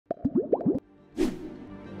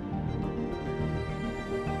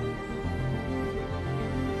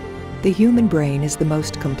The human brain is the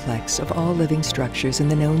most complex of all living structures in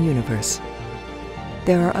the known universe.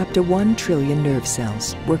 There are up to 1 trillion nerve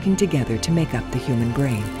cells working together to make up the human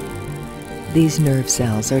brain. These nerve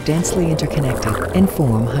cells are densely interconnected and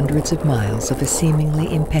form hundreds of miles of a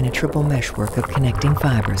seemingly impenetrable meshwork of connecting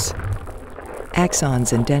fibers.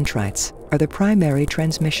 Axons and dendrites are the primary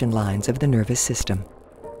transmission lines of the nervous system.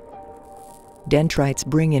 Dendrites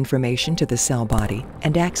bring information to the cell body,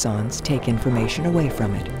 and axons take information away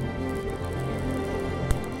from it.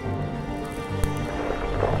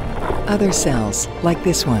 Other cells, like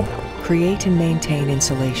this one, create and maintain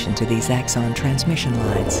insulation to these axon transmission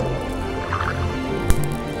lines.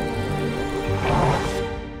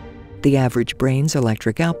 The average brain's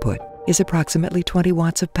electric output is approximately 20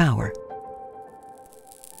 watts of power.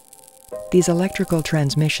 These electrical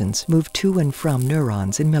transmissions move to and from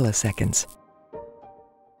neurons in milliseconds.